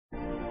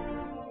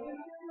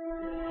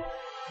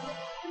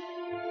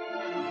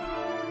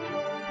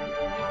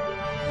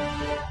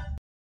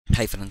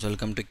Hi friends,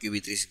 welcome to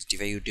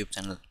QB365 YouTube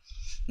channel.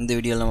 இந்த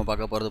வீடியோவில் நம்ம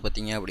பார்க்க போகிறது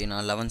பார்த்தீங்க அப்படின்னா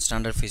 11th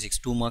standard physics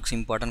 2 marks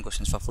important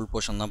questions full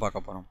portion தான்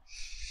பார்க்க போகிறோம்.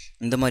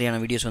 இந்த மாதிரியான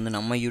வீடியோஸ் வந்து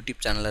நம்ம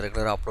யூடியூப் சேனலில்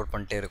ரெகுலராக அப்லோட்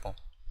பண்ணிட்டே இருக்கோம்.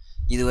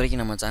 இது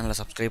வரைக்கும் நம்ம சேனலை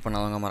சப்ஸ்கிரைப்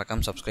பண்ணாதவங்க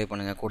மறக்காமல் சப்ஸ்கிரைப்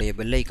பண்ணுங்கள், கூடிய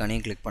பெல்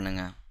ஐக்கானையும் கிளிக்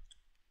பண்ணுங்கள்.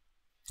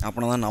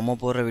 அப்படின்னா தான் நம்ம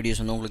போடுற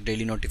வீடியோஸ் வந்து உங்களுக்கு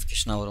டெய்லி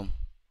நோட்டிஃபிகேஷனாக வரும்.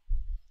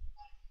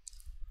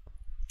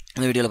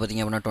 இந்த வீடியோவில்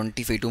பார்த்திங்க அப்படின்னா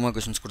 25 2 மார்க்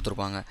கொஸ்டின்ஸ்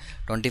கொடுத்துருப்பாங்க.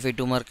 25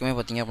 2 மார்க்குமே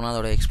பார்த்திங்க அப்படின்னா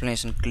அதோட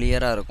எக்ஸ்ப்ளனேஷன்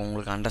கிளியராக இருக்கும்,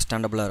 உங்களுக்கு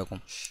அண்டர்ஸ்டாண்டபிளாக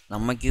இருக்கும்.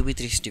 நம்ம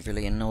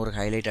QB365 என்ன ஒரு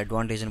ஹைலைட்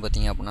அட்வான்டேஜ்னு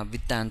பார்த்திங்க அப்படின்னா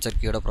வித் ஆன்சர்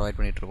கீயோட ப்ரொவைட்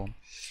பண்ணிகிட்ருக்கோம்.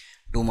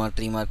 2 mark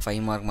 3 mark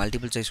 5 mark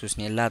multiple choice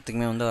question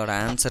எல்லாத்துக்குமே வந்து அதோட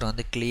ஆன்சர்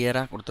வந்து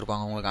கிளியராக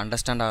கொடுத்துருப்பாங்க, உங்களுக்கு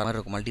அண்டர்ஸ்டாண்ட் ஆகிற மாதிரி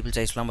இருக்கும். மல்டிபிள்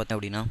சாய்ஸ்லாம் பார்த்தீங்க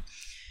அப்படின்னா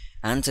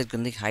ஆன்சருக்கு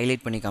வந்து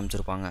ஹைலைட் பண்ணி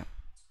காமிச்சிருப்பாங்க.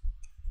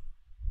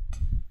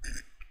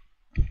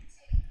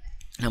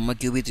 நம்ம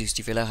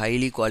QB365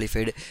 highly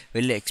qualified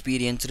well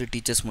experienced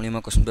teachers மூலிமா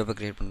கொஸ்டின் பேப்பர்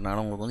க்ரியேட்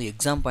பண்ணுறதுனால உங்களுக்கு வந்து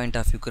எக்ஸாம் பாயிண்ட்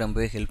ஆஃப் வியூக்கு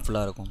ரொம்பவே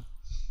ஹெல்ப்ஃபுல்லாக இருக்கும்.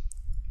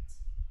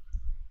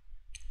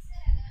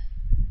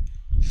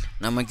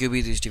 நம்ம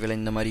QB365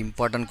 இந்த மாதிரி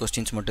இம்பார்ட்டன்ட்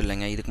கொஸ்டின்ஸ் மட்டும்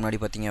இல்லைங்க, இதுக்கு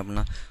முன்னாடி பார்த்திங்க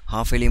அப்படின்னா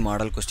half yearly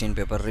model question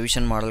paper,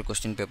 revision model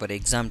question paper,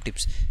 exam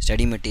tips,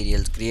 study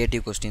materials,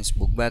 creative questions,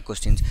 book back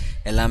questions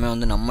எல்லாமே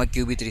வந்து நம்ம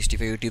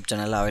QB365 யூடியூப்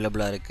சேனலில்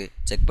அவைலபிளாக இருக்குது.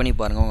 செக் பண்ணி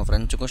பாருங்கள், உங்கள்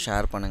ஃப்ரெண்ட்ஸுக்கும்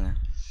ஷேர் பண்ணுங்கள்.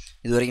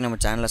 இது வரைக்கும் நம்ம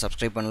சேனலை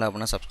சப்ஸ்கிரைப் பண்ணல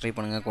அப்படின்னா சப்ஸ்கிரைப்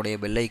பண்ணுங்கள், கூடிய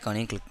பெல்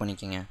ஐக்கானையும் கிளிக்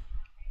பண்ணிக்கோங்க.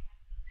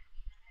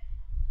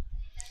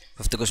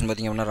 5th கொஸ்டின்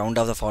பார்த்திங்க அப்படின்னா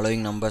round of the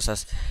following numbers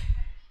as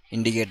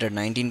indicated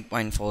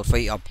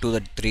 19.45 up to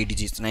the 3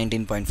 digits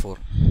 19.4.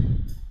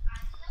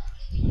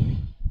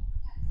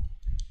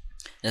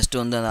 Just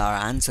வந்து அந்த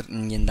ஆன்சர்,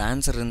 நீங்கள் இந்த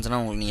ஆன்சர் இருந்துச்சுன்னா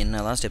உங்களுக்கு நீங்கள் என்ன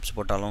தான் ஸ்டெப்ஸ்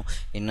போட்டாலும்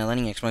என்ன தான்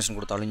நீங்கள் எக்ஸ்ப்ளனேஷன்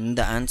கொடுத்தாலும்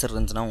இந்த ஆன்சர்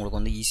இருந்துச்சுன்னா உங்களுக்கு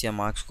வந்து ஈஸியாக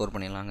மார்க் ஸ்கோர்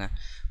பண்ணிடலாங்க.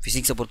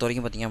 ஃபிசிக்ஸை பொறுத்த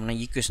வரைக்கும் பார்த்திங்க அப்படின்னா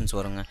ஈக்குவேஷன்ஸ்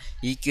வருங்க.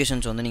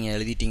 ஈக்குவேஷன்ஸ் வந்து நீங்கள்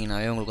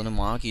எழுதிட்டிங்கனாவே உங்களுக்கு வந்து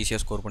மார்க்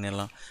ஈஸியாக ஸ்கோர்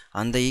பண்ணிடலாம்.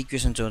 அந்த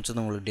ஈக்குவேஷன்ஸ் வச்சு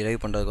உங்களுக்கு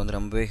டிரைவ் பண்ணுறதுக்கு வந்து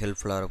ரொம்பவே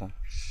ஹெல்ப்ஃபுல்லாக இருக்கும்.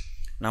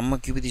 நம்ம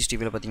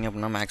QB365 பார்த்திங்க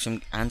அப்படின்னா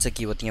மேக்ஸிமம் ஆன்சர்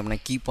கீ பார்த்திங்க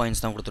அப்படின்னா கீ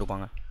பாயிண்ட்ஸ் தான்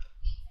கொடுத்துருப்பாங்க.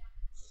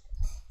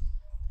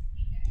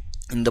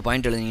 இந்த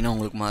பாயிண்ட் எழுதிங்கன்னா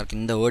உங்களுக்கு மார்க்,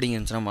 இந்த வேர்டிங்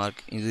இருந்துச்சுன்னா மார்க்,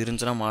 இது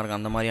இருந்துச்சுன்னா மார்க்,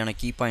 அந்த மாதிரியான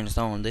கீ பாயிண்ட்ஸ்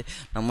தான் வந்து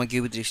நம்ம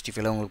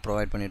QB365 உங்களுக்கு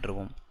ப்ரொவைட்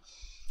பண்ணிகிட்ருக்கோம்.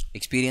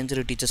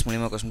 எக்ஸ்பீரியன்ஸ்டு டீச்சர்ஸ்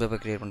மூலிமா கொஸ்டின்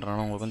பேப்பர் க்ரியேட்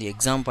பண்ணுறதுனால உங்களுக்கு வந்து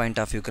எக்ஸாம்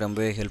பாயிண்ட் ஆஃப் வியூக்கு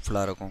ரொம்பவே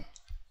ஹெல்ப்ஃபுல்லாக இருக்கும்.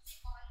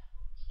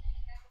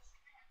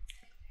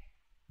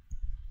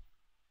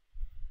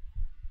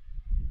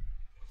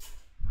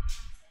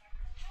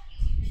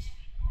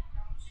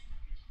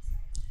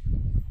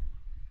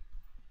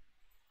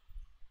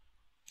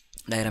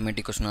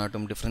 டயராமெட்ரிக் கொஸ்டின்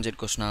ஆகட்டும், டிஃப்ரென்ஷியேட்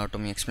கொஸ்டின்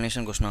ஆகட்டும்,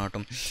 எக்ஸ்ப்ளனேஷன் கொஸ்டின்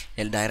ஆகட்டும்,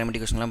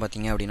 டயராமெட்ரிக் கொஸ்டின்லாம்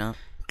பார்த்திங்க அப்படின்னா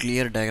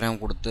கிளியர் டயக்ராம்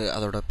கொடுத்து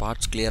அதோட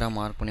பார்ட்ஸ் கிளியராக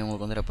மார்க் பண்ணி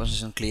உங்களுக்கு வந்து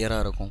ரெப்ரசன்டேஷன்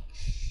கிளியராக இருக்கும்.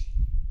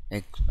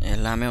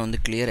 எல்லாமே வந்து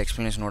கிளியர்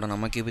எக்ஸ்ப்ளனேஷனோட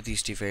நம்ம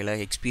QB365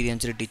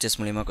 எக்ஸ்பீரியன்ஸ்டு டீச்சர்ஸ்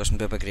மூலிமா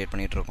கொஸ்டின் பேப்பர் க்ரியேட்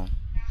பண்ணிகிட்ருக்கோம்.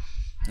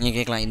 நீங்கள்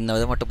கேட்கலாம், இந்த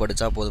இதை மட்டும்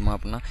படித்தா போதுமா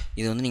அப்படின்னா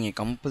இது வந்து நீங்கள்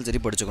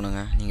கம்பல்சரி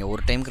படிச்சுக்கணுங்க. நீங்கள்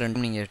ஒரு டைமுக்கு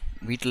ரெண்டும் நீங்கள்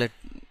வீட்டில்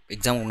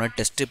எக்ஸாமுக்கு முன்னாடி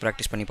டெஸ்ட்டு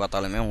ப்ராக்டிஸ் பண்ணி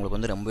பார்த்தாலுமே உங்களுக்கு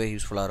வந்து ரொம்பவே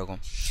யூஸ்ஃபுல்லாக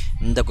இருக்கும்.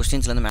 இந்த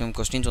கொஸ்டின்ஸ்லேருந்து மேக்ஸிமம்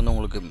கொஸ்டின்ஸ் வந்து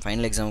உங்களுக்கு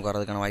ஃபைனல் எக்ஸாமுக்கு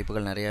வரதுக்கான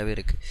வாய்ப்புகள் நிறையாவே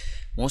இருக்குது.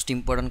 மோஸ்ட்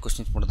இம்பார்ட்டன்ட்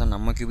கொஸ்டின்ஸ் மட்டும் தான்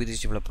நம்ம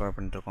QB365 ப்ரொவைட்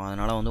பண்ணிட்டுருக்கோம்.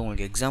 அதனால் வந்து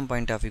உங்களுக்கு எக்ஸாம்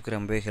பாயிண்ட் ஆஃப் வியூக்கு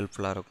ரொம்பவே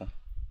ஹெல்ப்ஃபுல்லாக இருக்கும்.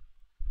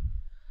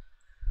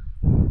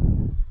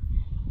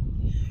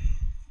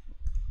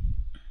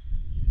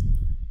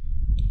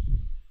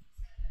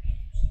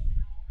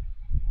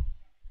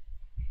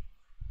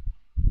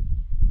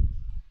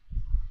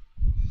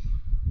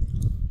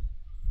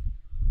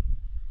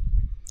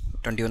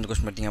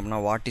 கொஸ்டின் பார்த்திங்க அப்படின்னா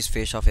what is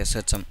face of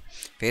SHM.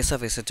 Face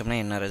of SHMனா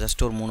என்ன?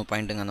 ஜஸ்ட் ஒரு 3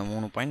 பாயிண்ட்டுங்க. அந்த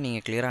 3 பாயிண்ட்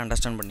நீங்கள் கிளியராக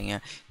அண்டர்ஸ்டாண்ட் பண்ணிங்க,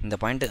 இந்த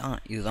பாயிண்ட்டு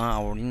இதுதான்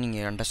அப்படின்னு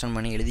நீங்கள் அண்டர்ஸ்டாண்ட்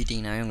பண்ணி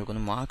எழுதிட்டிங்கனாவே உங்களுக்கு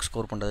வந்து மார்க்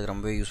ஸ்கோர் பண்ணுறதுக்கு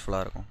ரொம்பவே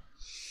யூஸ்ஃபுல்லாக இருக்கும்.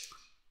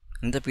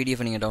 இந்த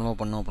PDF நீங்கள் டவுன்லோட்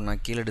பண்ணோம் அப்படின்னா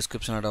கீழே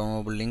டிஸ்கிரிப்ஷனில்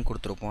டவுன்லோடபிள் லிங்க்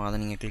கொடுத்துருப்போம், அதை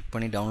நீங்கள் கிளிக்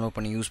பண்ணி டவுன்லோட்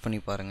பண்ணி யூஸ்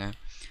பண்ணி பாருங்கள்.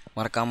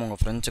 மறக்காமல்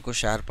உங்கள் ஃப்ரெண்ட்ஸுக்கும்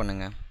ஷேர்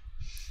பண்ணுங்கள்.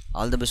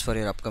 All the best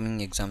for your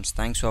upcoming exams.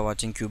 Thanks for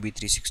வாட்சிங்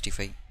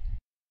QB365.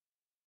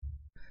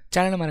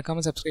 சேனலை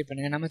மறக்காமல் சப்ஸ்கிரைப்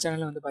பண்ணுங்கள். நம்ம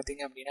சேனலில் வந்து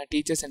பார்த்திங்க அப்படின்னா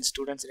டீச்சர்ஸ் அண்ட்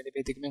ஸ்டூடெண்ட்ஸ் 2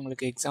 பேத்துக்குமே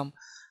உங்களுக்கு exam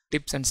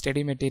tips and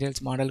study materials,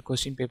 model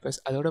question papers,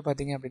 அதோட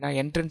பார்த்திங்க அப்படின்னா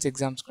entrance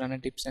எக்ஸாம்ஸ்க்குள்ளான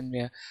tips and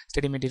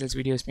study materials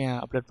வீடியோஸ்மே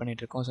upload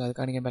பண்ணிட்டுருக்கோம். ஸோ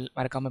அதுக்காக நீங்கள்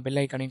மறக்காமல்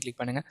பெல் ஐக்கானையும் கிளிக்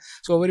பண்ணுங்கள்.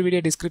 ஸோ ஒவ்வொரு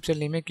video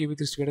டிஸ்கிரிப்ஷன்லையுமே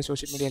QB365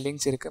 social media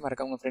links இருக்குது,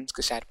 மறக்காம உங்கள்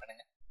ஃப்ரெண்ட்ஸ்க்கு ஷேர்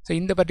பண்ணுங்கள். ஸோ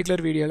இந்த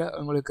பர்டிகுலர் வீடியோவில்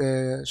உங்களுக்கு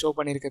ஷோ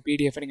பண்ணியிருக்க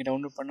PDF நீங்கள்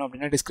டவுன்லோட் பண்ணோம்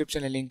அப்படின்னா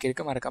டிஸ்கிரிப்ஷனில் லிங்க்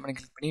இருக்குது, மறக்காமல்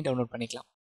நீங்கள் கிளிக் பண்ணி டவுன்லோட் பண்ணிக்கலாம்.